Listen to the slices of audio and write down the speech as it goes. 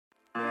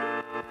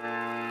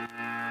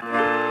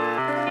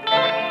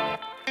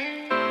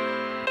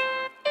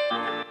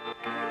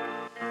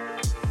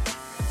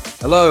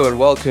Hello and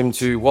welcome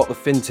to What the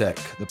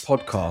FinTech, the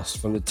podcast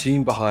from the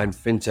team behind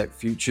FinTech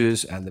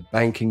Futures and the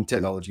Banking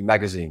Technology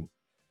magazine.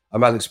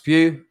 I'm Alex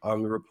Pugh,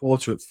 I'm the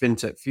reporter at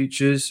FinTech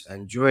Futures,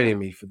 and joining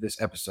me for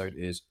this episode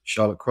is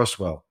Charlotte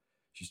Crosswell.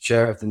 She's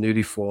chair of the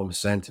newly formed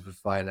Centre for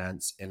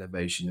Finance,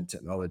 Innovation and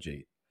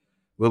Technology.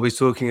 We'll be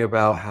talking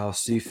about how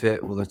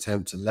CFIT will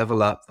attempt to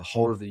level up the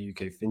whole of the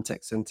UK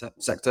FinTech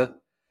sector,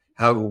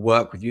 how it will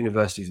work with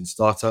universities and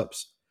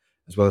startups,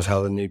 as well as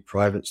how the new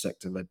private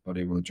sector-led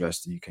body will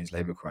address the UK's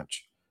labour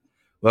crunch.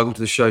 Welcome to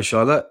the show,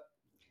 Charlotte.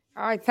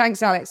 Hi,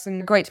 thanks, Alex,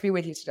 and great to be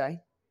with you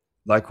today.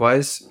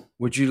 Likewise.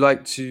 Would you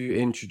like to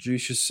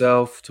introduce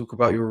yourself, talk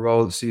about your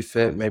role at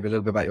CFIT, maybe a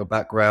little bit about your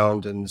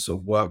background and the sort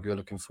of work you're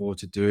looking forward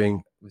to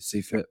doing with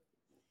CFIT?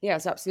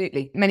 Yes,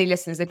 absolutely. Many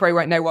listeners, they probably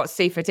won't know what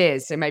CFIT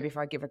is, so maybe if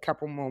I give a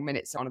couple more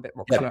minutes on a bit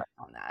more color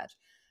on that.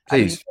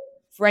 Please.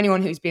 For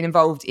anyone who's been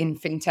involved in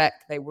FinTech,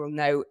 they will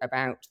know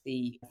about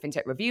the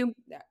FinTech Review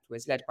that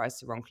was led by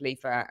Sir Ron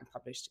Khalifa and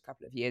published a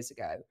couple of years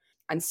ago.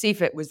 And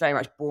CFIT was very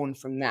much born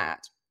from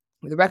that,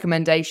 with the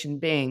recommendation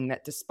being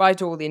that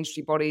despite all the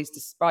industry bodies,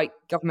 despite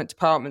government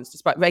departments,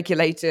 despite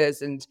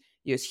regulators and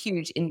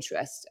huge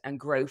interest and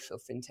growth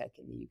of FinTech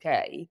in the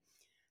UK,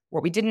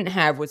 what we didn't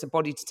have was a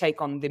body to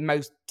take on the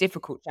most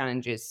difficult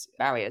challenges,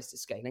 barriers to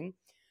scaling,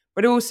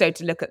 but also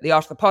to look at the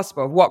art of the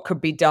possible, of what could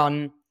be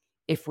done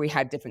if we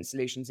had different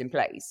solutions in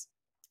place.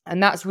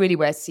 And that's really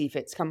where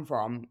CFIT's come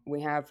from.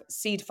 We have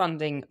seed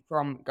funding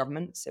from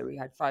government. So we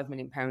had £5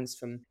 million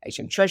from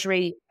HM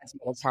Treasury, as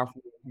well as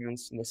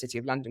 £500,000 from the City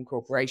of London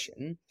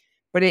Corporation.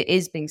 But it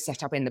is being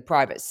set up in the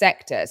private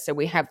sector. So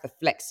we have the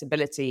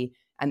flexibility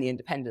and the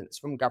independence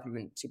from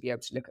government to be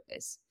able to look at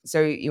this.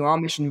 So our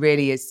mission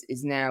really is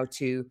now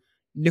to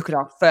look at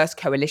our first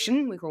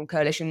coalition. We call them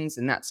coalitions,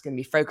 and that's going to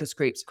be focus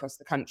groups across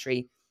the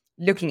country,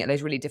 looking at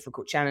those really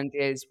difficult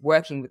challenges,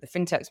 working with the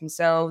fintechs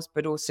themselves,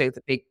 but also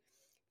the big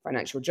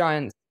financial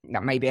giants.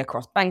 That may be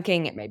across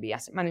banking, it may be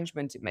asset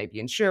management, it may be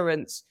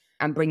insurance,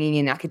 and bringing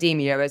in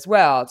academia as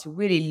well to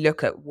really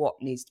look at what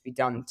needs to be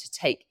done to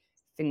take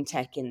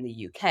fintech in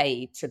the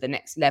UK to the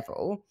next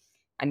level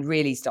and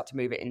really start to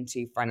move it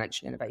into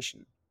financial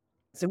innovation.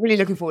 So really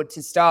looking forward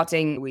to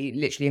starting. We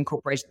literally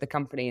incorporated the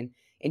company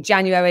in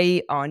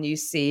January. Our new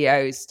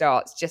CEO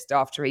starts just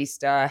after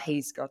Easter.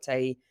 He's got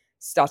a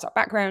startup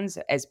background,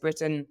 Es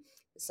Britton.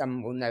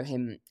 Some will know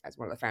him as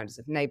one of the founders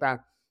of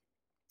Neighbour.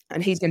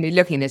 And he's going to be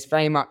looking at this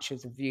very much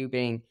with the view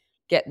being,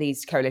 get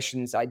these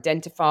coalitions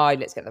identified,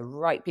 let's get the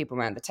right people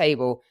around the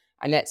table,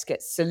 and let's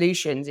get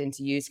solutions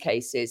into use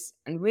cases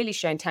and really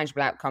showing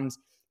tangible outcomes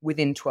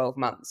within 12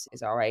 months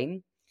is our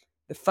aim.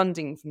 The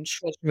funding from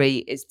Treasury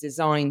is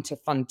designed to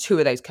fund two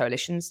of those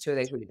coalitions, two of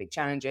those really big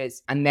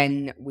challenges, and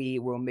then we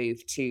will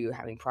move to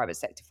having private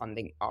sector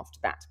funding after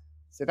that.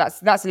 So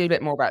that's a little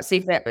bit more about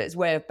CFIT, but it's a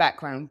way of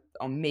background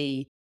on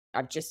me.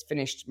 I've just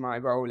finished my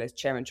role as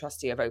chair and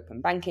trustee of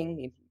Open Banking,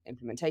 the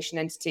implementation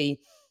entity,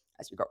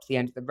 as we got to the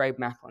end of the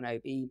roadmap on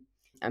OB.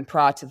 And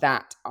prior to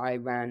that, I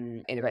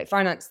ran Innovate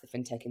Finance, the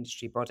fintech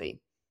industry body.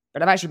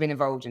 But I've actually been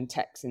involved in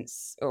tech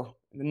since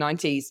the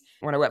 90s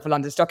when I worked for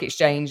London Stock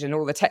Exchange, and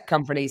all the tech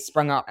companies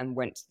sprung up and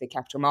went to the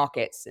capital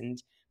markets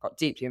and got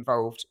deeply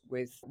involved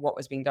with what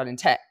was being done in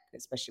tech,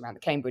 especially around the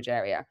Cambridge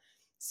area.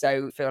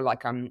 So I feel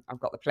like I've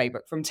got the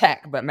playbook from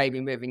tech, but maybe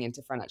moving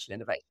into financial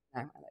innovation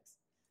now, Alex.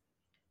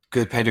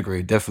 Good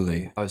pedigree,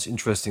 definitely. It's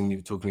interesting you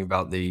were talking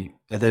about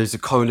there's a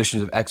coalition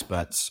of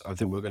experts. I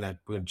think we're going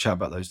to chat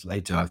about those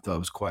later. I thought it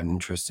was quite an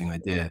interesting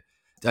idea.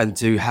 And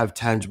to have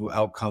tangible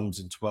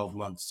outcomes in 12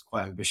 months,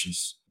 quite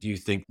ambitious. Do you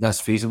think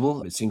that's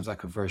feasible? It seems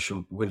like a very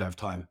short window of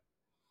time.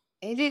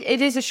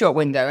 It is a short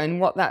window, and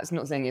what that's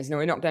not saying is,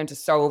 we're not going to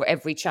solve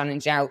every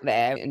challenge out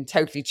there and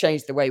totally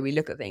change the way we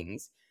look at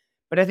things.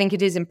 But I think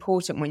it is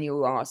important when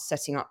you are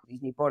setting up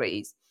these new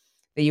bodies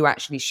that you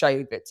actually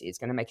show that it's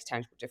going to make a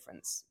tangible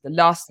difference. The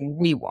last thing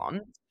we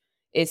want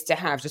is to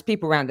have just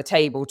people around the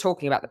table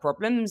talking about the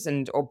problems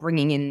or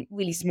bringing in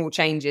really small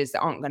changes that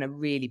aren't going to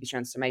really be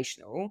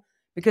transformational,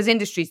 because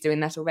industry's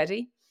doing that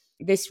already.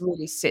 This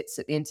really sits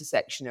at the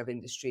intersection of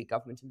industry,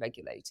 government and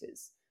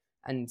regulators.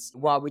 And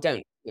while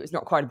it was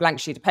not quite a blank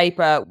sheet of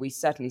paper, we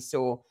certainly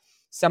saw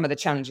some of the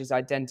challenges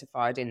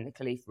identified in the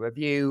Khalifa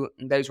Review,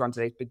 and those were under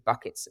those big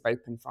buckets of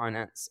open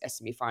finance,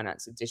 SME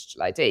finance, and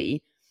digital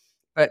ID.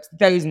 But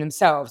those in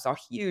themselves are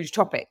huge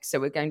topics. So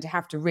we're going to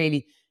have to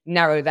really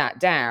narrow that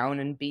down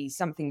and be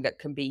something that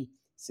can be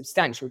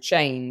substantial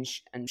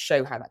change and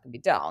show how that can be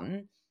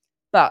done.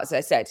 But as I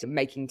said,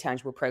 making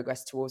tangible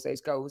progress towards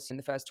those goals in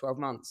the first 12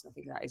 months, I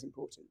think that is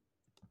important.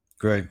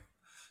 Great.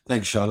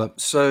 Thanks, Charlotte.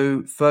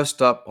 So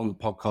first up on the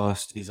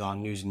podcast is our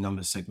news and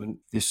numbers segment.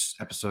 This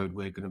episode,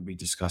 we're going to be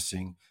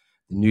discussing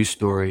the news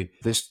story.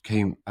 This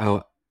came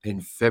out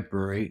in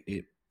February.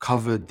 It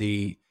covered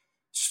the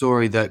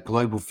story that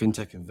global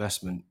fintech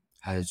investment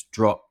has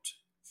dropped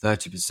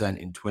 30%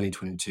 in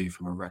 2022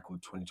 from a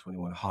record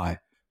 2021 high,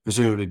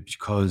 presumably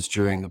because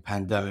during the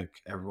pandemic,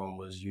 everyone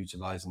was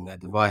utilizing their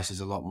devices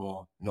a lot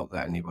more. Not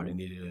that anybody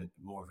needed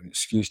more of an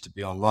excuse to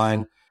be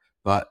online,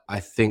 but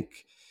I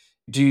think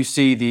Do you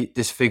see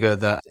this figure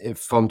that if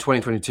from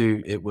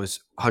 2022 it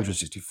was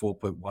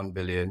 164.1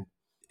 billion,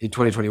 in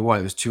 2021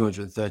 it was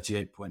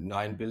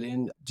 238.9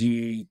 billion? Do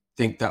you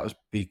think that was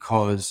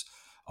because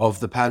of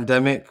the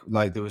pandemic,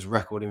 like there was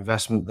record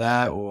investment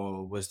there,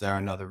 or was there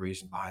another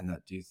reason behind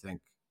that, do you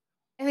think?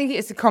 I think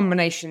it's a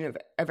combination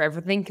of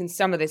everything, and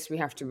some of this we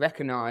have to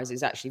recognise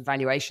is actually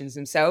valuations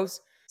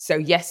themselves. So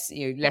yes,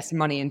 less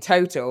money in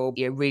total,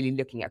 you're really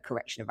looking at a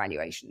correction of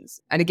valuations.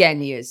 And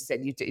again, as I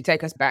said, you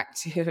take us back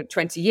to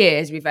 20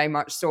 years, we very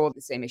much saw the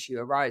same issue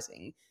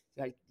arising.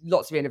 Like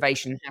lots of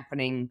innovation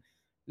happening,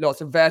 lots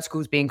of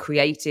verticals being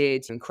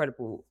created,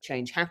 incredible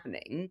change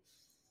happening.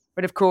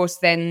 But of course,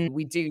 then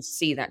we do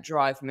see that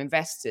drive from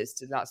investors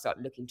to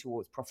start looking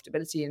towards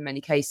profitability in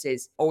many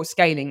cases, or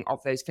scaling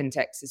of those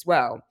fintechs as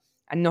well.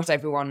 And not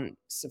everyone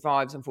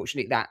survives,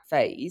 unfortunately, that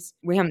phase.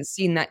 We haven't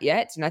seen that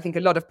yet. And I think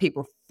a lot of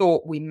people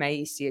thought we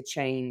may see a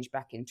change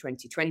back in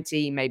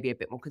 2020, maybe a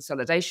bit more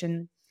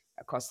consolidation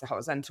across the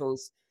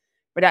horizontals.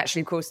 But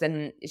actually, of course,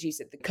 then, as you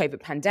said, the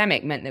COVID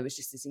pandemic meant there was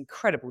just this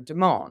incredible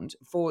demand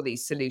for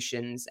these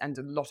solutions and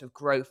a lot of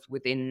growth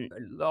within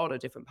a lot of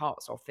different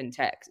parts of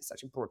fintech. It's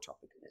such a broad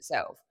topic in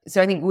itself.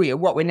 So I think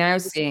what we're now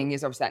seeing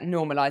is obviously that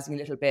normalizing a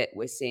little bit.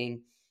 We're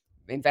seeing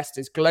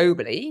investors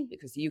globally,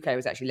 because the UK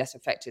was actually less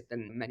affected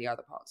than many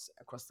other parts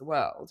across the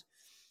world.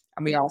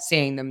 And we are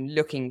seeing them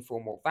looking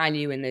for more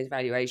value in those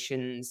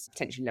valuations,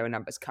 potentially lower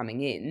numbers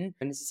coming in.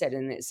 And as I said,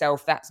 in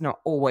itself, that's not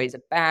always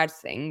a bad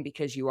thing,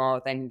 because you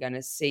are then going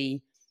to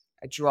see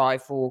a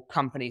drive for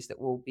companies that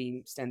will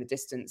be staying the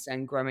distance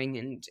and growing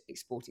and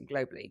exporting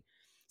globally.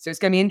 So it's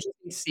going to be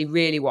interesting to see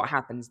really what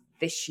happens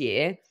this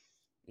year.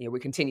 We're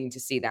continuing to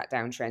see that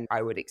downtrend.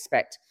 I would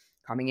expect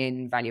coming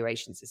in,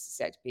 valuations, as I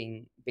said,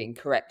 being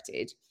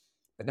corrected.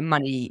 But the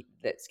money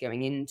that's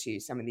going into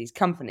some of these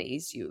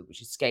companies,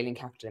 which is scaling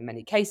capital in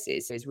many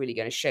cases, is really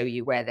going to show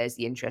you where there's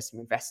the interest from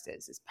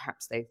investors, as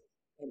perhaps they've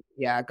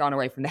gone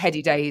away from the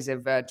heady days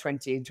of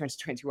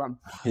 2021.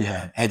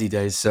 Yeah, heady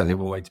days, certainly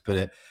one way to put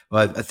it.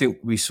 But I think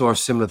we saw a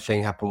similar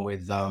thing happen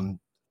with the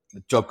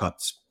job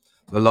cuts.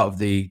 A lot of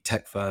the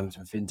tech firms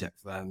and fintech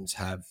firms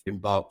have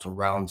embarked on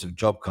rounds of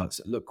job cuts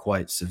that look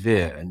quite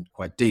severe and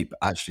quite deep.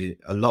 Actually,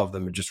 a lot of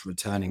them are just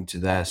returning to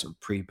their sort of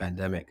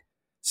pre-pandemic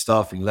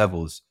staffing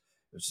levels,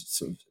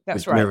 That's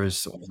which right. mirrors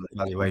sort of the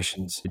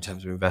valuations in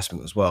terms of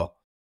investment as well.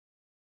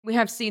 We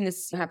have seen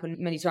this happen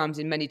many times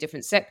in many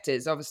different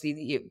sectors.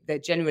 Obviously, they're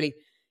generally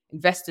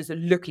investors are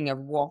looking at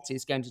what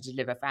is going to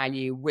deliver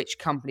value, which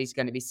company is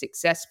going to be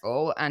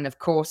successful. And of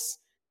course,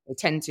 they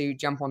tend to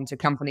jump onto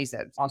companies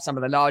that are some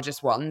of the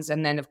largest ones.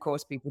 And then, of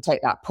course, people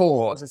take that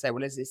pause and say,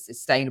 well, is this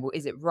sustainable?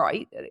 Is it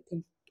right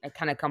that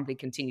can a company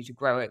continue to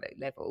grow at those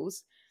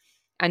levels?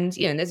 And,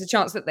 there's a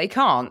chance that they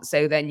can't.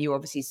 So then you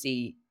obviously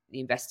see the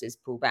investors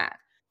pull back.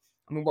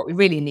 I mean, what we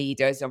really need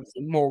is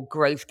obviously more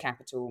growth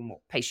capital,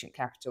 more patient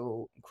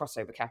capital,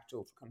 crossover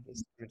capital for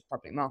companies in the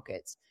public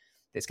markets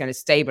that's going to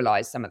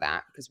stabilize some of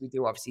that, because we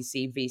do obviously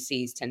see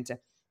VCs tend to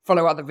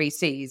follow other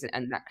VCs,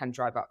 and that can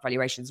drive up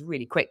valuations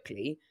really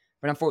quickly.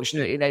 But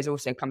unfortunately, those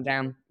also come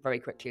down very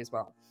quickly as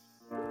well.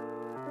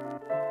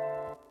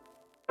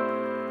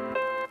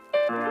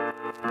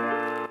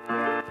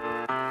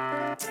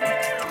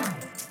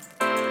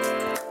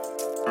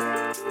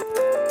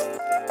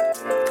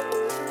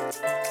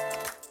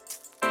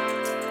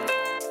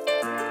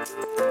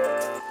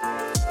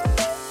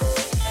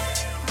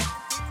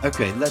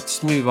 Okay,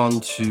 let's move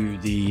on to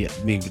the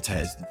meat and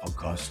potatoes of the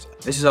podcast.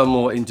 This is our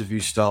more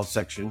interview style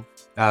section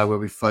where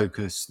we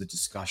focus the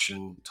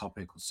discussion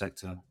topic or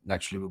sector.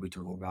 Naturally, we'll be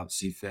talking about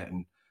CFIT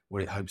and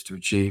what it hopes to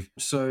achieve.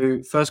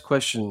 So first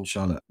question,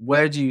 Charlotte,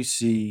 where do you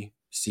see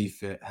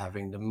CFIT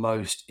having the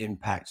most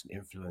impact and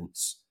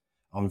influence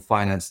on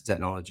finance and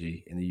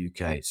technology in the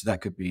UK? So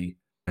that could be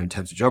in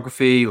terms of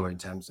geography or in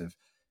terms of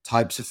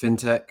types of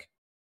fintech.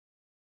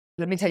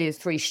 Let me tell you the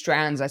three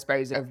strands, I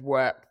suppose, of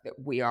work that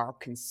we are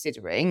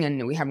considering.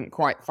 And we haven't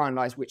quite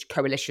finalised which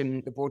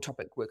coalition, the broad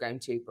topic we're going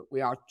to, but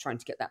we are trying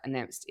to get that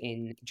announced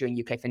during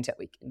UK FinTech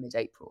Week in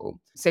mid-April.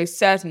 So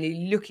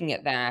certainly looking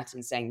at that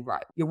and saying,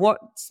 right, what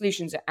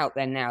solutions are out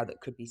there now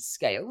that could be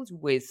scaled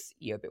with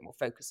a bit more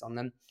focus on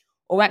them?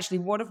 Or actually,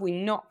 what have we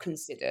not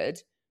considered,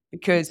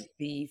 because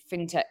the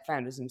FinTech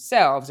founders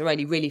themselves are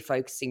only really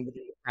focusing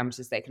within the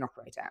parameters they can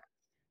operate at?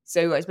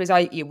 So I suppose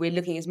we're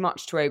looking as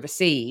much to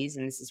overseas,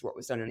 and this is what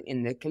was done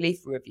in the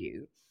Khalifa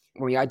review,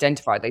 where we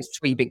identified those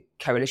three big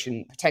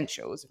coalition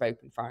potentials of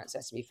open finance,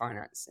 SME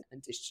finance,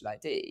 and digital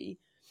ID.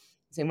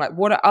 Saying, like,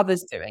 what are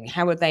others doing?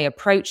 How are they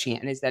approaching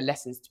it? And is there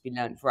lessons to be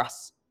learned for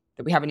us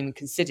that we haven't even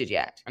considered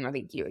yet? And I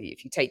think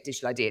if you take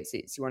digital ID,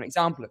 it's one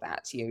example of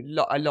that.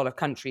 A lot of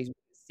countries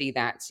see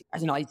that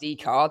as an ID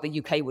card.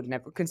 The UK would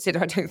never consider,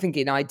 I don't think,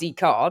 an ID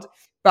card.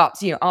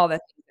 But are there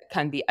things that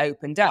can be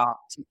opened up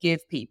to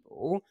give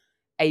people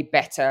a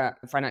better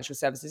financial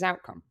services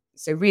outcome?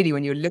 So really,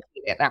 when you're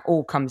looking at it, that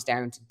all comes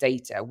down to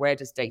data. Where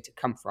does data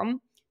come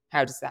from?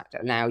 How does that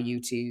allow you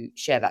to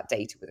share that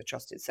data with a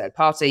trusted third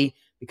party,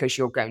 because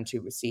you're going to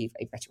receive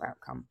a better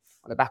outcome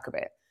on the back of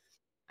it?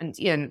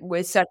 And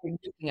we're certainly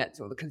looking at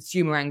sort of the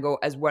consumer angle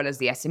as well as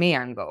the SME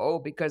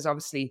angle, because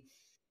obviously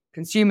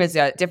consumers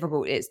are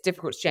difficult. It's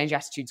difficult to change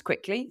attitudes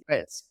quickly,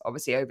 but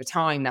obviously over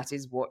time, that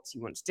is what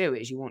you want to do,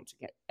 is you want to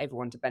get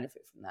everyone to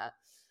benefit from that.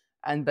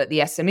 But the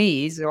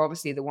SMEs are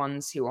obviously the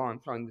ones who are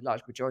employing the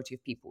large majority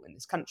of people in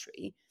this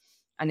country.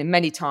 And in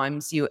many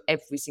times,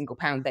 every single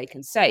pound they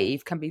can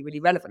save can be really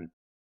relevant.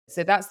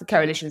 So that's the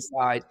coalition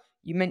side.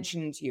 You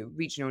mentioned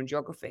regional and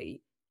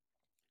geography.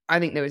 I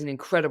think there is an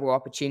incredible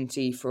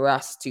opportunity for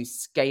us to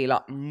scale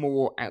up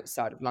more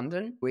outside of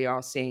London. We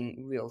are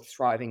seeing real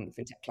thriving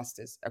fintech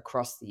clusters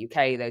across the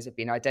UK. Those have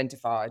been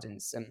identified,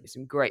 and some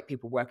great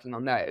people working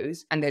on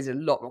those. And there's a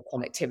lot more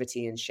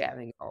connectivity and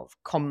sharing of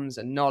comms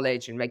and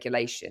knowledge and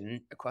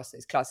regulation across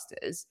those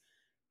clusters.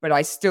 But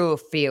I still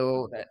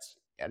feel that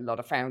a lot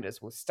of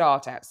founders will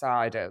start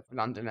outside of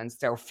London and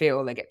still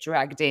feel they get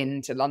dragged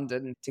into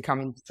London to come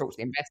in to talk to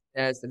the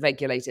investors, the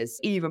regulators,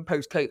 even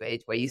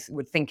post-COVID, where you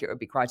would think it would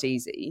be quite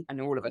easy.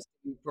 And all of us,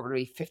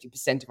 probably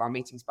 50% of our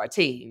meetings by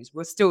Teams,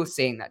 we're still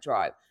seeing that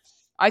drive.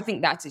 I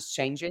think that is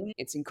changing.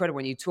 It's incredible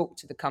when you talk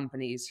to the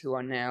companies who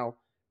are now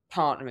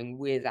partnering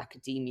with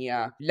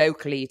academia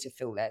locally to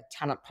fill their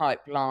talent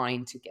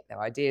pipeline, to get their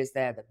ideas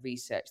there, the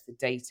research, the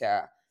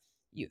data.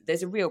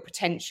 There's a real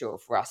potential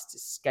for us to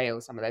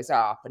scale some of those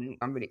up. And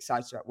I'm really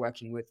excited about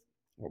working with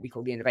what we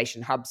call the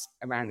innovation hubs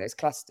around those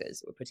clusters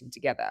that we're putting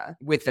together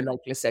with the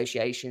local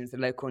associations, the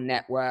local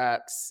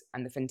networks,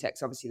 and the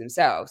fintechs obviously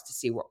themselves to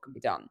see what can be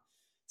done.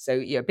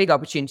 So big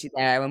opportunity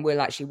there. And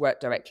we'll actually work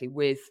directly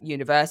with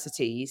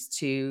universities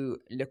to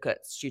look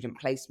at student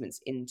placements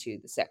into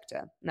the sector.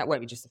 And that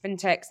won't be just the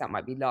fintechs, that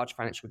might be large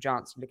financial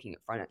giants looking at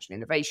financial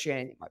innovation,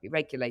 it might be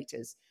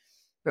regulators,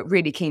 but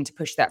really keen to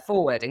push that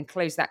forward and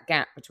close that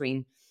gap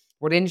between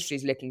what industry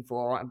is looking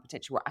for and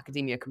potentially what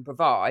academia can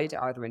provide,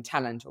 either in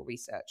talent or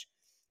research.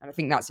 And I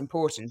think that's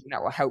important, and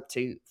that will help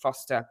to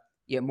foster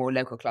more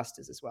local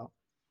clusters as well.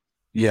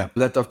 Yeah,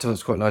 that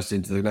dovetails quite nicely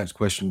into the next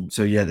question.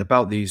 So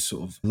about these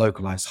sort of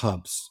localized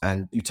hubs,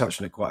 and you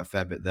touched on it quite a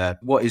fair bit there.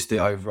 What is the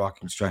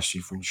overarching strategy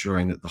for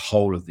ensuring that the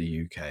whole of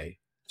the UK,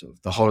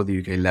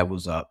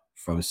 levels up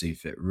from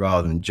CFIT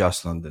rather than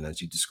just London,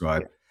 as you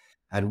described?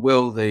 Yeah. And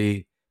will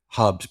the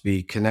hubs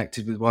be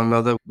connected with one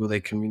another? Will they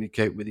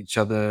communicate with each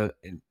other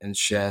and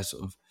share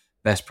sort of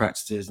best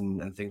practices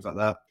and things like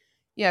that?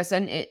 Yes,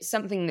 and it's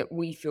something that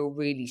we feel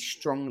really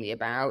strongly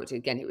about.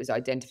 Again, it was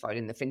identified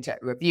in the FinTech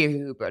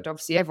review, but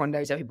obviously everyone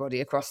knows everybody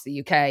across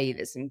the UK.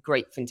 There's some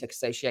great FinTech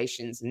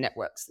associations and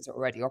networks that are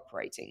already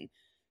operating.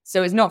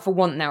 So it's not for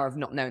want now of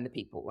not knowing the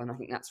people. And I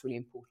think that's a really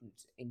important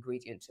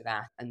ingredient to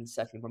that. And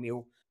certainly when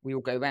we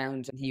all go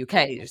around the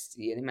UK, just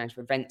the amount of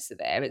events are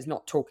there. It's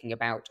not talking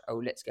about,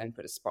 let's go and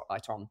put a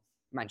spotlight on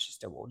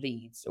Manchester or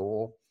Leeds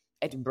or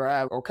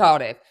Edinburgh or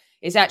Cardiff.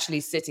 Is actually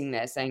sitting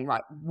there saying,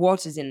 right,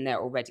 what is in there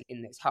already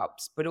in those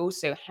hubs? But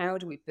also, how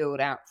do we build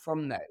out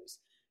from those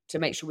to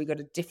make sure we got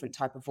a different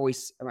type of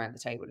voice around the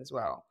table as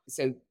well?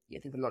 So I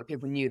think a lot of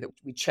people knew that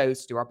we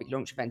chose to do our big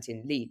launch event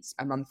in Leeds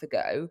a month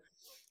ago.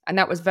 And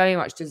that was very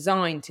much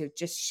designed to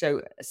just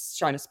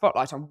shine a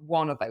spotlight on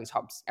one of those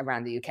hubs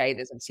around the UK.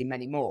 There's obviously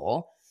many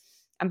more.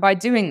 And by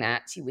doing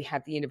that, we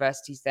had the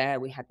universities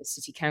there. We had the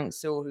City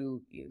Council,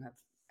 who have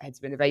heads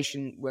of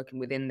innovation working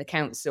within the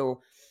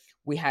council.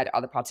 We had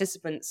other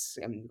participants,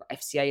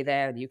 FCA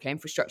there, the UK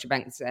Infrastructure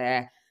Bank's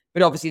there.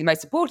 But obviously,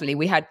 most importantly,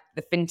 we had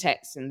the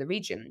fintechs and the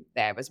region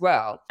there as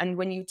well. And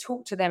when you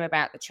talk to them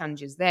about the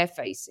challenges they're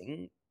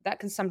facing, that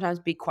can sometimes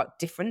be quite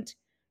different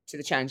to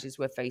the challenges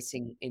we're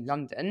facing in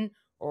London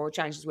or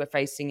challenges we're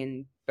facing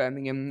in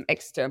Birmingham,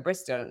 Exeter, and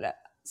Bristol.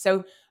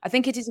 So I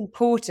think it is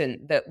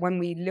important that when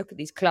we look at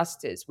these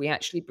clusters, we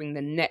actually bring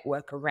the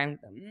network around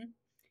them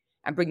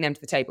and bring them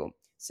to the table.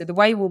 So the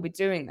way we'll be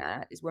doing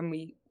that is when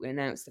we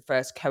announce the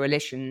first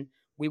coalition,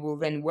 we will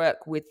then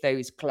work with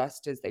those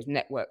clusters, those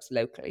networks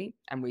locally.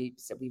 And we've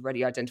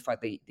already identified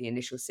the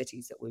initial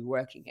cities that we're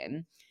working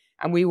in.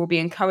 And we will be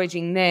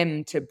encouraging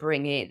them to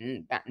bring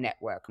in that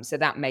network. So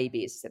that may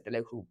be, as I said, the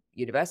local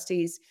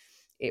universities.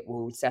 It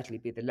will certainly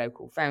be the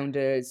local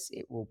founders.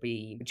 It will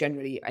be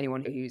generally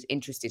anyone who's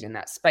interested in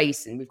that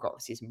space. And we've got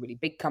obviously some really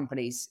big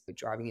companies who are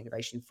driving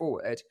innovation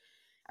forward.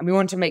 And we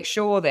want to make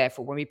sure,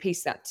 therefore, when we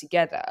piece that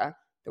together,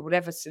 that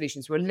whatever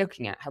solutions we're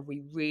looking at, have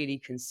we really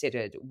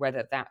considered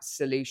whether that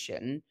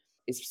solution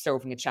is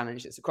solving a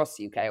challenge that's across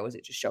the UK, or is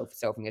it just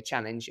solving a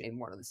challenge in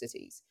one of the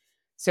cities?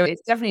 So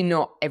it's definitely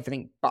not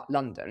everything but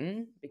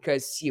London,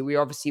 because we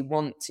obviously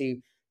want to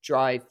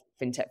drive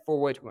fintech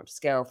forward. We want to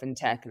scale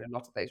fintech, and a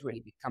lot of those really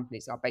big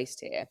companies are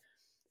based here.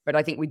 But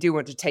I think we do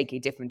want to take a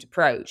different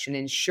approach and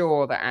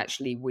ensure that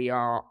actually we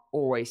are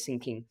always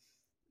thinking,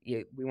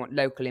 we want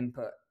local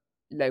input,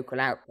 local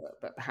output,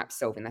 but perhaps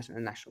solving that on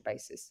a national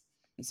basis.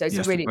 So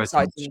it's really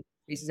exciting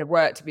pieces of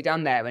work to be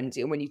done there. And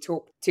when you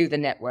talk to the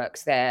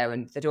networks there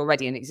and that are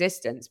already in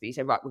existence, but you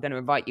say, right, we're going to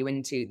invite you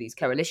into these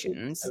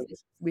coalitions,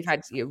 we've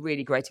had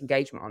really great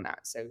engagement on that.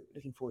 So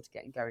looking forward to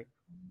getting going.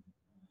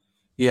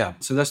 Yeah,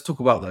 so let's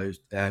talk about those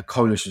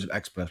coalitions of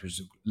experts, which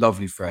is a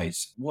lovely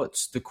phrase.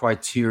 What's the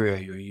criteria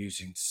you're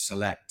using to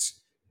select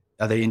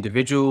Are they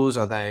individuals?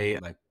 Are they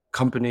like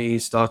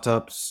companies,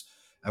 startups?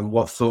 And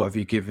what thought have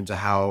you given to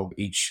how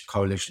each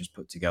coalition is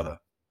put together?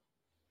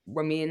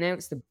 When we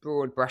announce the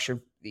broad brush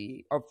of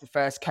the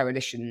first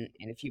coalition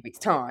in a few weeks'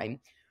 time,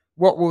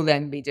 what we'll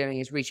then be doing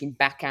is reaching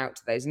back out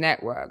to those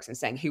networks and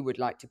saying who would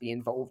like to be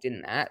involved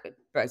in that,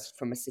 both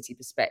from a city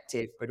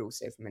perspective, but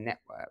also from a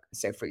network.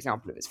 So, for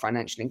example, if it's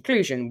financial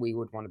inclusion, we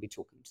would want to be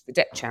talking to the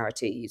debt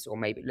charities or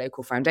maybe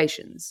local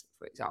foundations,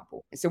 for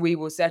example. So we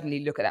will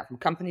certainly look at that from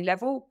company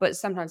level, but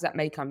sometimes that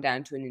may come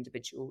down to an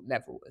individual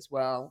level as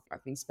well.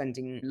 I've been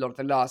spending a lot of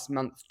the last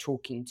month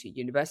talking to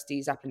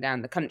universities up and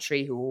down the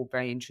country who are all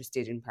very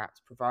interested in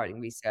perhaps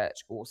providing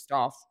research or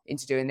staff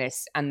into doing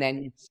this. And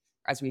then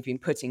as we've been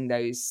putting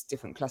those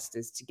different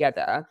clusters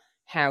together,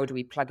 how do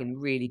we plug in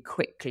really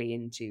quickly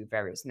into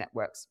various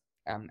networks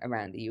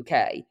around the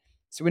UK?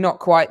 So we're not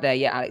quite there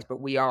yet, Alex,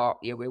 but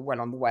we're well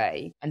on the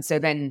way. And so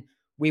then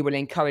we will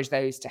encourage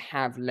those to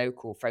have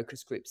local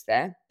focus groups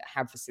there,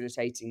 have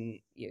facilitating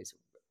sort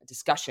of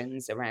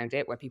discussions around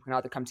it where people can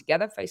either come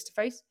together face to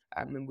face,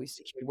 and we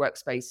secure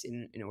workspace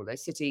in all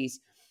those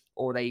cities,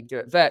 or they do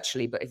it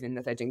virtually, but even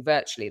if they're doing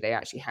virtually, they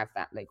actually have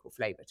that local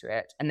flavour to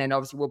it. And then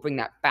obviously we'll bring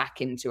that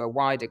back into a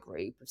wider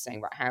group of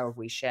saying, right, how are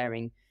we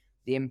sharing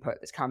the input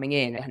that's coming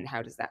in and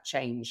how does that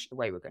change the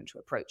way we're going to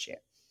approach it?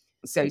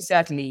 So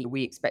certainly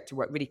we expect to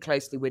work really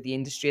closely with the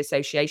industry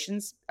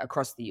associations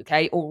across the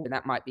UK, or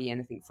that might be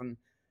anything from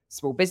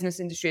small business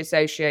industry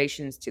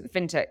associations to the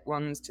FinTech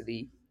ones, to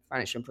the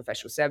financial and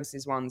professional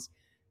services ones,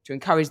 to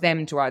encourage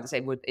them to either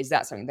say, well, is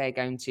that something they're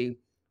going to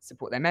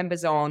support their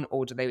members on,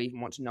 or do they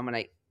even want to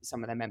nominate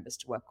some of their members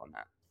to work on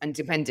that? And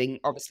depending,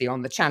 obviously,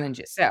 on the challenge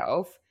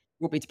itself,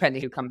 will be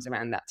depending who comes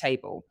around that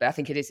table. But I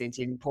think it is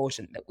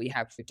important that we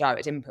have the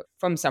direct input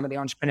from some of the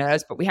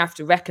entrepreneurs, but we have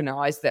to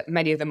recognise that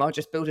many of them are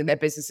just building their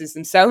businesses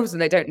themselves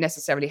and they don't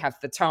necessarily have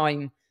the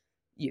time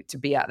to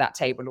be at that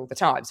table all the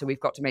time. So we've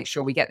got to make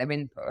sure we get their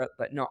input,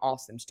 but not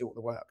ask them to do all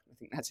the work. I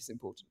think that's just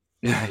important.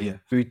 Yeah.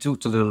 We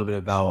talked a little bit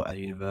about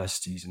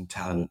universities and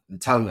talent. The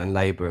talent and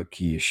labour are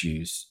key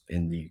issues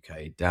in the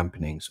UK,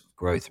 dampening sort of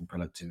growth and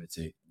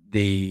productivity.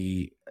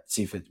 The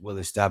CFIT will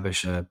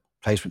establish a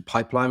placement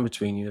pipeline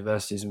between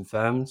universities and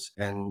firms.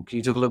 And can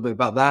you talk a little bit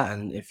about that?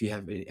 And if you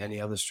have any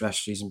other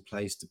strategies in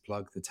place to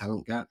plug the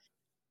talent gap?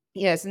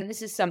 Yes, and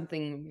this is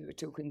something we were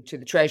talking to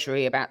the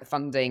Treasury about the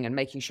funding and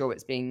making sure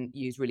it's being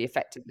used really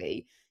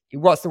effectively.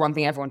 What's the one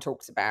thing everyone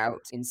talks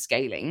about in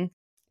scaling?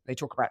 They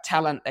talk about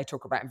talent, they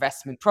talk about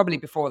investment, probably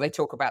before they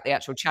talk about the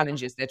actual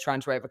challenges they're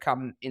trying to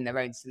overcome in their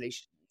own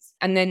solutions.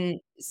 And then,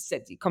 as I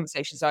said, the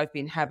conversations I've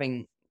been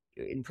having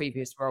in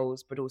previous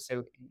roles, but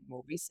also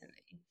more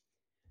recently,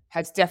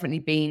 has definitely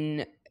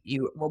been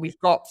we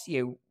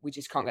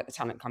just can't get the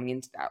talent coming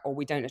into that, or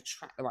we don't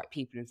attract the right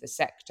people into the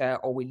sector,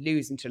 or we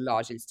lose into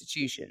large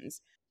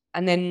institutions.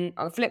 And then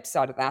on the flip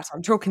side of that,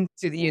 I'm talking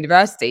to the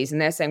universities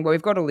and they're saying, well,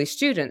 we've got all these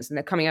students and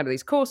they're coming out of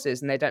these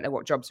courses and they don't know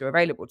what jobs are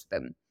available to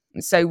them.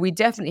 And so we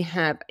definitely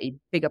have a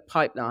bigger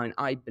pipeline,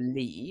 I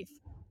believe,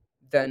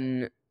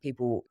 than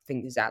people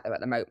think is out there at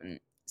the moment.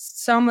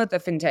 Some of the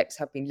fintechs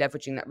have been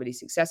leveraging that really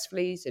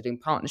successfully, so doing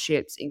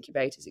partnerships,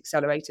 incubators,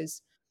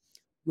 accelerators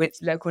with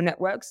local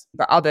networks,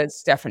 but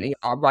others definitely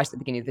are right at the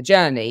beginning of the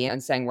journey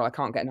and saying, well, I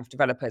can't get enough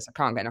developers, I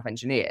can't get enough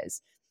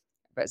engineers.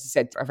 But as I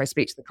said, if I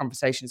speak to the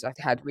conversations I've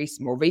had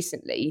more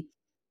recently,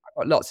 I've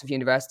got lots of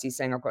universities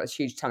saying I've got this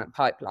huge talent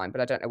pipeline, but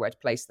I don't know where to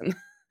place them.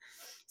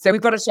 So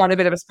we've got to shine a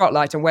bit of a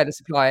spotlight on where the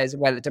suppliers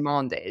and where the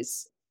demand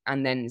is.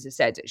 And then, as I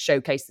said,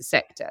 showcase the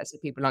sector so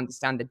people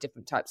understand the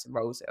different types of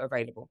roles that are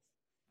available.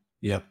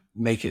 Yeah,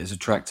 make it as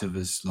attractive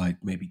as like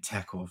maybe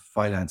tech or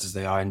finance as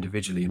they are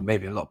individually. And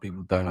maybe a lot of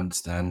people don't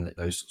understand that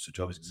those sorts of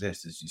jobs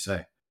exist, as you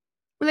say.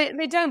 Well,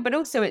 they don't, but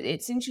also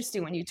it's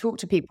interesting when you talk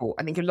to people.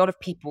 I think a lot of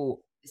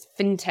people, this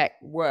fintech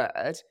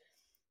word,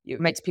 it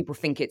makes people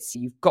think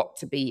you've got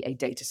to be a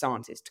data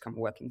scientist to come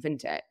and work in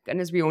fintech.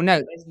 And as we all know,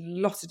 there's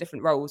lots of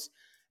different roles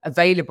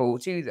available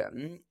to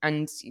them.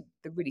 And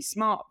the really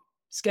smart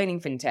scaling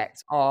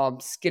fintechs are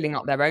skilling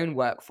up their own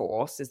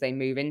workforce as they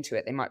move into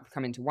it. They might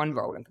come into one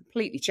role and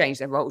completely change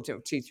their role to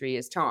 2-3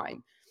 years'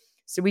 time.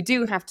 So we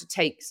do have to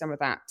take some of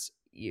that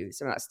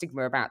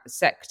stigma about the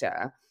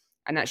sector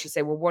and actually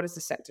say, well, what is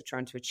the sector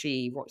trying to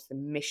achieve? What's the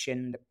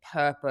mission, the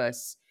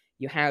purpose?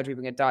 How do we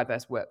bring a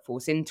diverse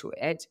workforce into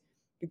it?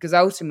 Because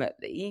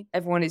ultimately,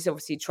 everyone is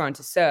obviously trying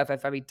to serve a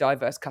very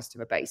diverse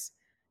customer base.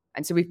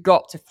 And so we've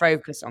got to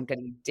focus on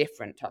getting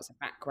different types of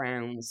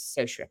backgrounds,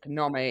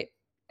 socioeconomic,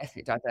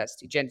 ethnic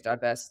diversity, gender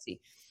diversity,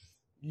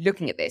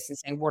 looking at this and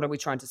saying, what are we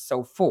trying to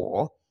solve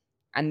for?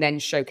 And then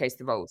showcase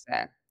the roles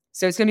there.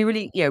 So it's going to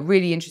be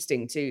really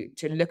interesting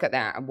to look at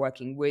that and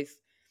working with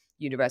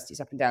universities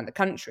up and down the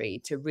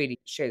country to really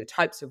show the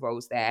types of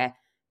roles there,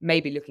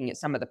 maybe looking at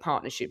some of the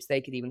partnerships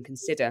they could even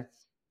consider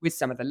with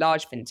some of the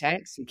large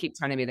fintechs who keep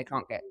telling me they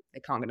can't get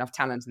enough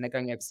talent and they're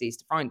going overseas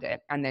to find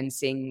it. And then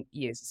seeing,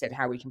 as I said,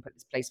 how we can put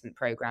this placement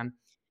program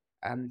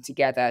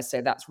together.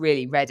 So that's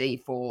really ready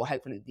for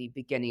hopefully the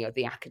beginning of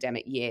the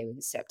academic year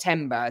in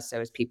September. So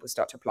as people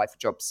start to apply for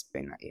jobs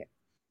during that year.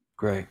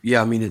 Great.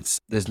 Yeah, I mean,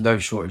 there's no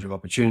shortage of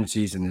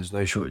opportunities and there's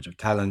no shortage of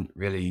talent.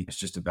 Really, it's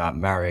just about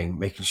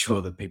making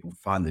sure that people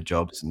find the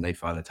jobs and they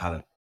find the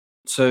talent.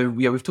 So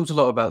yeah, we've talked a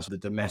lot about the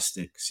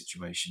domestic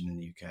situation in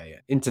the UK.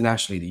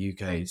 Internationally, the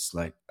UK is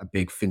like a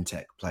big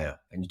fintech player,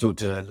 and you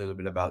talked a little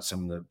bit about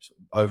some of the sort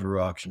of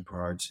overarching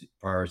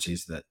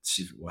priorities that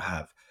CFIT will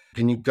have.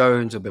 Can you go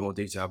into a bit more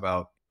detail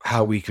about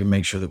how we can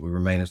make sure that we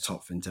remain a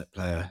top fintech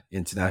player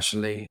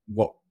internationally?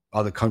 What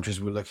other countries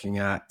we're looking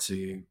at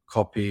to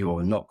copy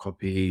or not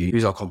copy?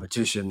 Who's our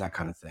competition? That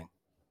kind of thing.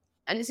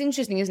 And it's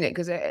interesting, isn't it?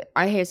 Because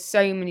I hear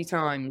so many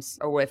times,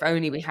 oh, if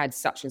only we had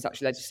such and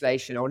such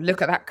legislation, or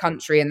look at that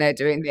country and they're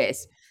doing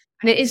this.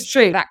 And it is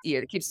true that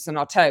it keeps us on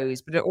our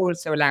toes, but it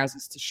also allows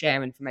us to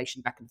share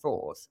information back and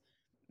forth.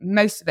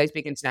 Most of those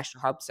big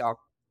international hubs are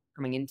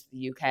coming into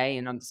the UK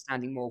and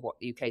understanding more what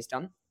the UK's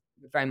done.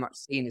 We're very much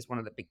seen as one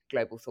of the big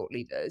global thought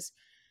leaders.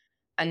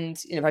 And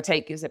if I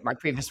take my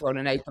previous role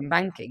in open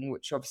banking,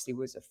 which obviously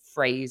was a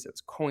phrase that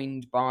was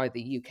coined by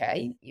the UK,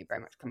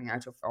 very much coming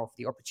out of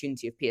the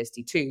opportunity of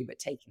PSD2, but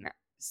taking that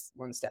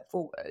one step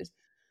forward,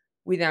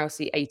 we now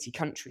see 80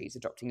 countries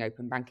adopting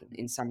open banking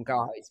in some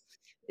guise.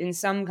 In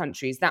some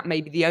countries, that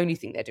may be the only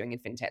thing they're doing in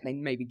fintech. They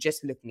may be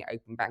just looking at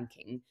open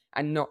banking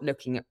and not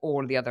looking at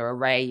all the other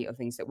array of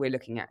things that we're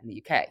looking at in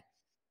the UK,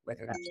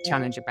 whether that's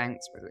challenger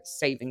banks, whether it's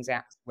savings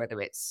apps,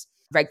 whether it's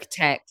reg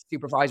tech,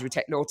 supervisory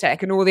tech, law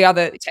tech, and all the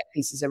other tech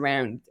pieces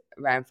around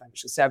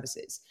financial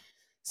services.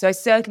 So I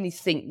certainly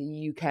think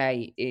the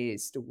UK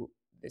is still,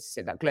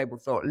 that global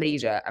thought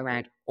leader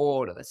around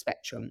all of the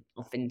spectrum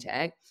of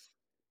fintech.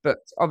 But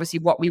obviously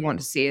what we want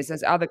to see is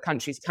as other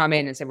countries come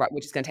in and say, right, we're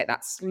just going to take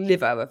that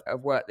sliver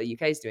of work the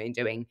UK is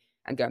doing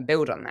and go and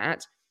build on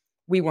that.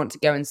 We want to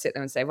go and sit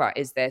there and say, right,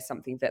 is there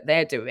something that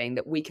they're doing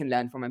that we can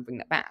learn from and bring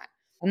that back?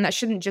 And that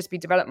shouldn't just be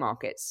developed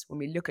markets. When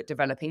we look at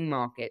developing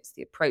markets,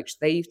 the approach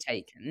they've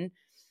taken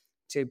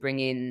to bring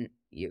in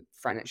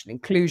financial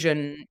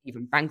inclusion,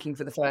 even banking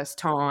for the first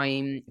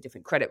time,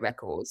 different credit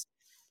records,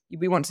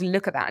 we want to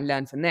look at that and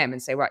learn from them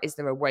and say, right, is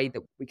there a way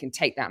that we can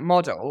take that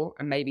model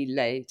and maybe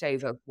lay it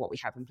over what we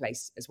have in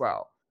place as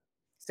well?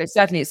 So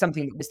certainly it's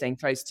something that we're staying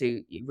close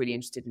to. You're really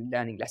interested in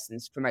learning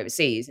lessons from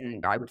overseas.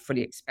 And I would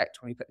fully expect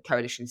when we put the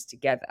coalitions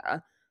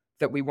together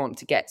that we want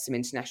to get some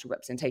international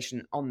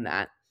representation on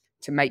that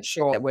to make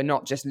sure that we're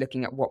not just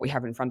looking at what we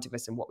have in front of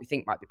us and what we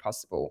think might be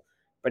possible,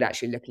 but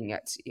actually looking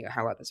at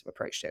how others have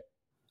approached it.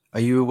 Are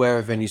you aware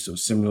of any sort of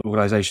similar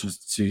organizations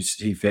to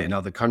CFIT in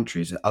other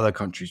countries? Are other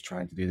countries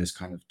trying to do this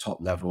kind of top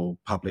level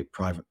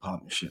public-private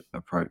partnership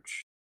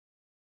approach?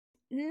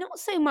 Not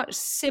so much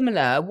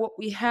similar. What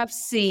we have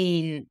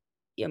seen,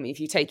 if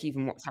you take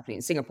even what's happening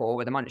in Singapore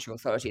with the Monetary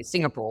Authority in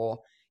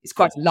Singapore, it's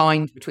quite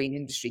aligned between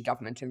industry,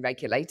 government and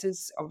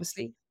regulators,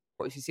 obviously.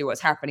 But if you see what's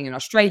happening in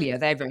Australia,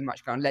 they're very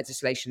much gone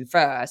legislation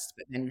first,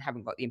 but then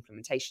haven't got the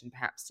implementation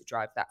perhaps to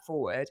drive that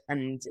forward.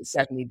 And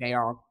certainly they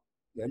are,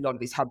 a lot of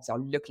these hubs are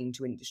looking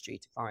to industry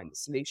to find the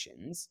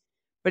solutions.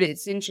 But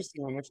it's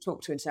interesting when we've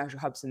talked to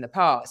international hubs in the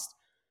past,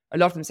 a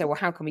lot of them say, well,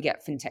 how can we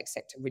get fintech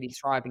sector really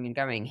thriving and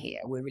going here?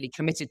 We're really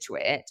committed to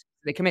it.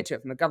 They commit to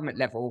it from a government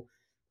level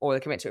or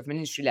they commit to it from an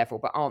industry level,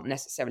 but aren't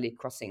necessarily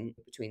crossing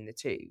between the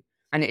two.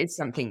 And it is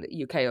something that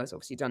the UK has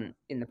obviously done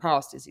in the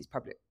past, is these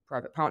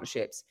public-private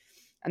partnerships.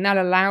 And that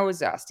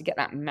allows us to get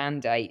that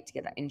mandate, to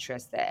get that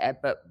interest there,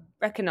 but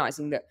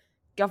recognizing that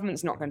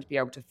government's not going to be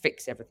able to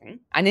fix everything.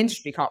 And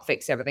industry can't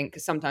fix everything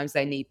because sometimes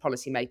they need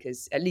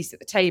policymakers, at least at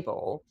the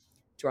table,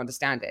 to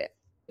understand it.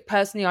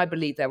 Personally, I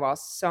believe there are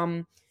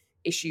some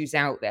issues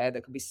out there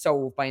that can be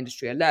solved by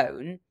industry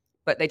alone,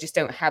 but they just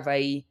don't have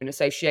an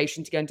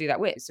association to go and do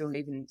that with. So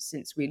even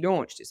since we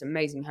launched, it's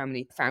amazing how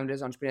many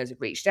founders, entrepreneurs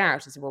have reached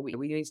out and said, well, we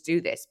need to do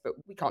this, but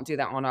we can't do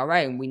that on our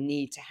own. We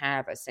need to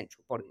have a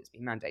central body that's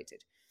been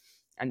mandated.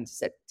 And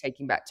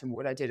taking back to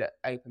what I did at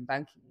Open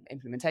Banking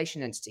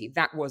Implementation Entity,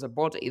 that was a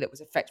body that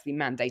was effectively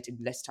mandated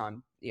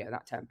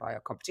that time by a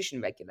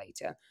competition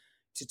regulator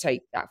to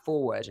take that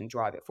forward and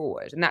drive it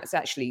forward. And that's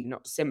actually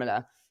not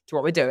dissimilar to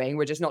what we're doing.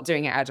 We're just not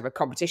doing it out of a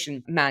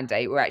competition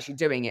mandate. We're actually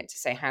doing it to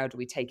say, how do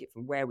we take it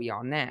from where we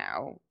are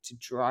now to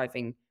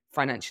driving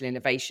financial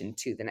innovation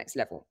to the next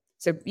level?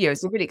 So,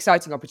 it's really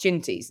exciting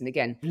opportunities. And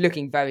again,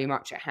 looking very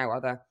much at how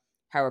other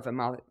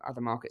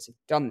markets have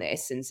done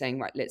this and saying,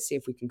 right, let's see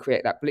if we can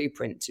create that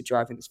blueprint to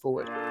driving this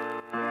forward.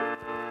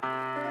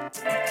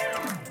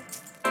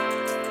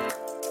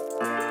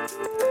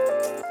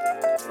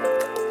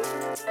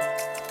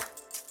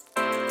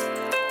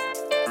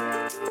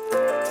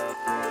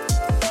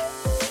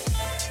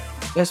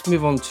 Let's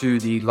move on to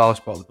the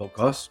last part of the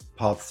podcast,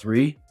 part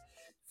 3,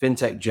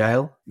 FinTech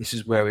Jail. This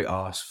is where we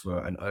ask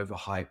for an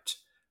overhyped,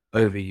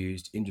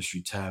 overused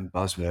industry term,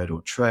 buzzword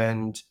or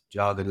trend,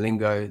 jargon,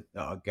 lingo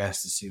that our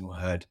guest has seen or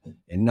heard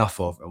enough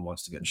of and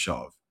wants to get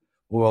shot of.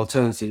 Or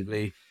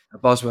alternatively, a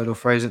buzzword or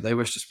phrase that they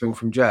wish to spring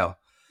from jail.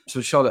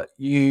 So Charlotte,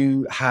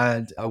 you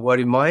had a word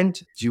in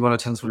mind. Do you want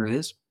to tell us what it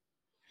is?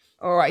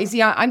 All right.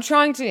 See, I'm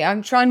trying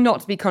not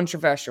to be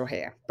controversial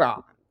here,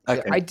 but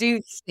okay. I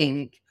do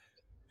think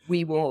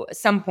we will at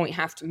some point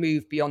have to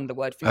move beyond the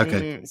word fintech.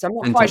 Okay. So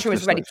I'm not quite sure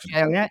it's ready for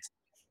jail yet.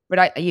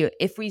 But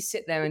if we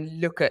sit there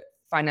and look at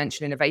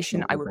financial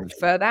innovation, I would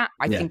prefer that.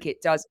 I think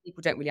it does.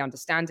 People don't really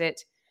understand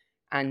it.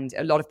 And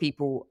a lot of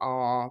people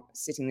are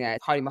sitting there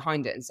hiding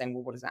behind it and saying,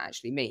 well, what does that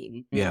actually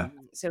mean? Yeah.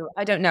 So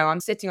I don't know.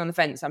 I'm sitting on the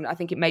fence. I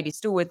think it may be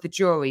still with the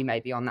jury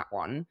maybe on that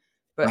one.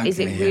 But is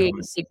it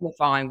really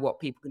signifying what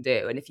people can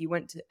do? And if you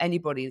went to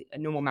anybody, a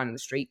normal man on the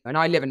street, and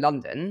I live in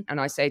London, and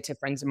I say to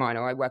friends of mine,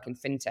 or I work in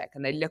FinTech,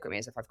 and they look at me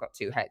as if I've got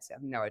two heads. They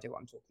have no idea what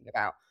I'm talking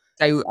about.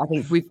 So I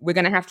think we're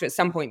going to have to at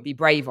some point be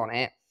brave on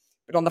it.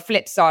 But on the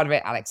flip side of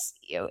it, Alex,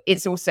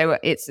 it's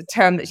a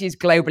term that's used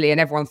globally, and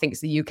everyone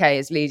thinks the UK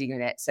is leading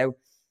in it. So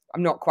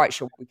I'm not quite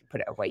sure we can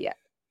put it away yet.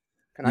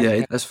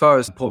 As far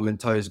as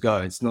portmanteaus go,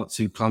 it's not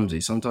too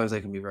clumsy. Sometimes they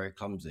can be very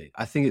clumsy.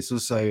 I think it's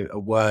also a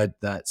word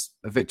that's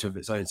a victim of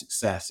its own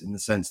success in the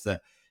sense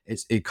that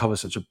it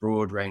covers such a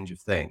broad range of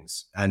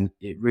things. And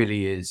it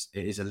really is,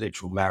 it is a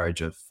literal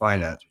marriage of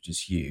finance, which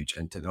is huge,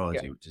 and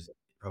technology, which is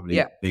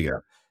probably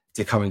bigger,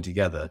 to coming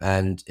together.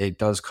 And it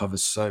does cover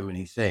so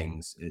many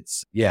things.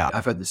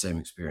 I've had the same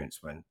experience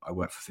when I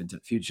worked for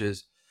FinTech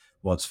Futures.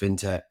 What's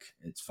FinTech?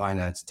 It's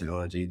finance and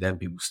technology. Then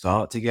people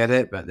start to get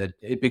it, but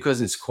because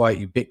it's quite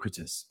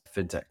ubiquitous,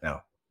 FinTech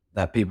now,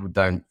 that people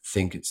don't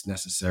think it's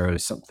necessarily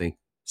something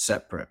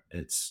separate.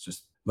 It's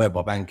just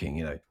mobile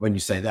banking. When you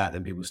say that,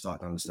 then people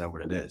start to understand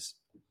what it is.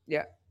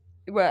 Yeah.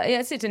 Well,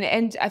 that's it.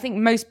 And I think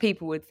most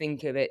people would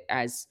think of it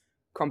as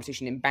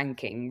competition in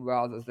banking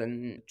rather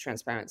than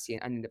transparency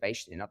and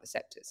innovation in other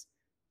sectors.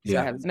 So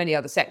I have many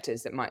other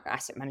sectors that might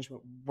asset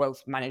management,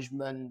 wealth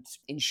management,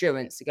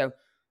 insurance to go,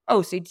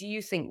 oh, so do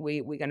you think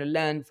we're going to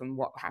learn from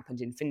what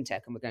happened in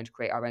FinTech and we're going to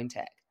create our own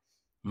tech?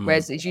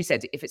 Whereas, as you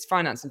said, if it's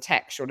finance and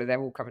tech, surely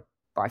they're all covered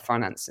by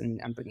finance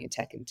and bringing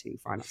tech into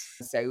finance.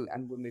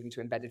 And we're moving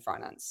to embedded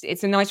finance.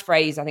 It's a nice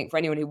phrase, I think, for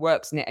anyone who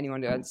works in it,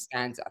 anyone who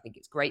understands it, I think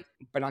it's great.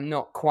 But I'm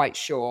not quite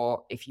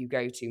sure if you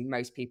go to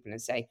most people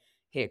and say,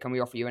 here, can we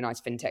offer you a nice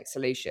FinTech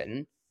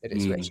solution, that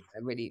it's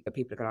really the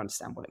people are going to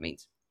understand what it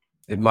means.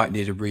 It might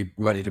need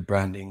a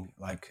branding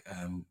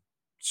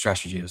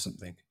strategy or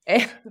something.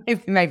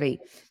 Maybe.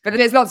 But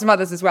there's lots of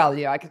others as well.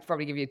 I could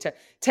probably give you 10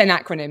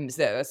 acronyms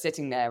that are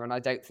sitting there and I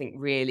don't think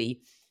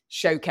really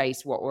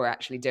showcase what we're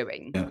actually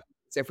doing. Yeah.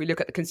 So if we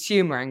look at the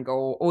consumer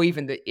angle or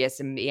even the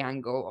SME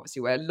angle,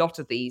 obviously where a lot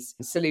of these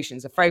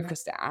solutions are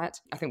focused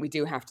at, I think we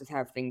do have to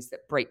have things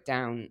that break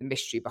down the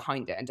mystery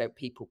behind it and don't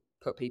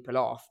put people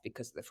off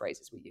because of the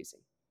phrases we're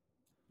using.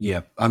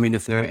 Yeah. I mean,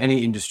 if there are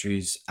any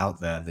industries out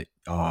there that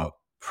are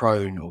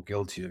prone or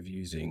guilty of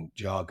using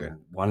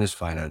jargon, one is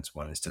finance,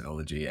 one is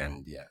technology,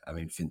 and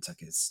FinTech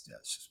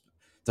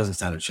doesn't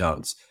stand a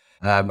chance.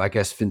 I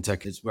guess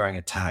FinTech is wearing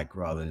a tag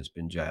rather than it's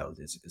been jailed.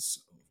 It's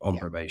on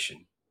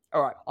probation.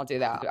 All right, I'll do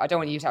that. I don't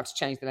want you to have to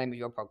change the name of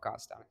your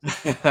podcast,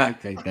 Alex.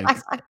 Okay,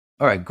 thanks.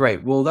 All right,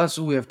 great. Well, that's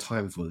all we have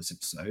time for this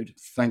episode.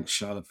 Thanks,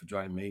 Charlotte, for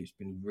joining me. It's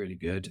been really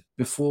good.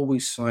 Before we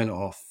sign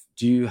off,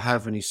 do you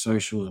have any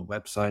socials or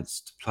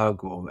websites to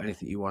plug or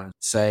anything you want to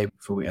say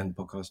before we end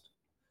the podcast?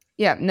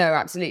 Yeah, no,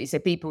 absolutely. So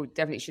people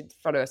definitely should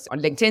follow us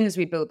on LinkedIn as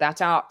we build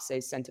that up. So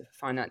Centre for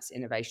Finance,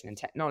 Innovation and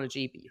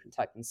Technology, but you can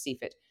type in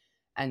CFIT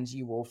and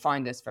you will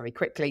find us very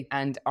quickly.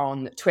 And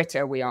on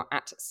Twitter, we are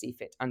at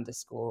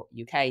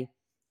CFIT_UK.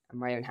 And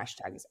my own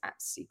hashtag is at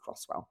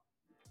 @CCrosswell.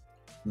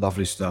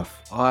 Lovely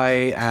stuff.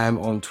 I am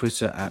on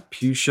Twitter at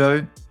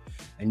PewShow,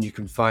 and you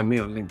can find me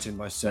on LinkedIn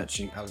by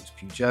searching Alex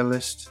Pew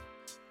Journalist.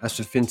 As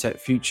for FinTech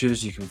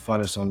Futures, you can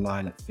find us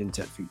online at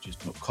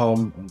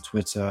fintechfutures.com, on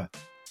Twitter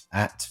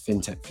at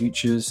FinTech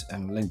Futures,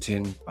 and on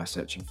LinkedIn by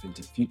searching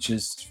FinTech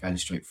Futures. It's fairly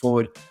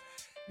straightforward.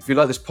 If you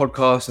like this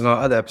podcast and our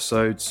other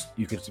episodes,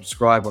 you can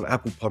subscribe on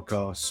Apple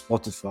Podcasts,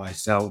 Spotify,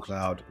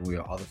 SoundCloud, or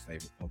your other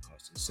favorite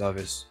podcasting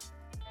service.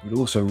 We'd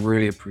also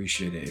really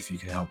appreciate it if you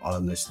can help other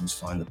listeners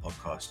find the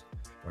podcast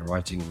by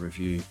writing a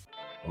review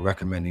or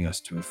recommending us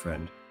to a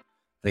friend.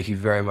 Thank you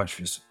very much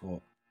for your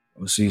support.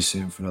 We'll see you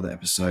soon for another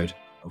episode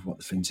of What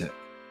the FinTech.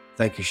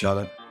 Thank you,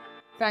 Charlotte.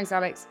 Thanks,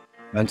 Alex.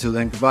 Until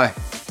then, goodbye.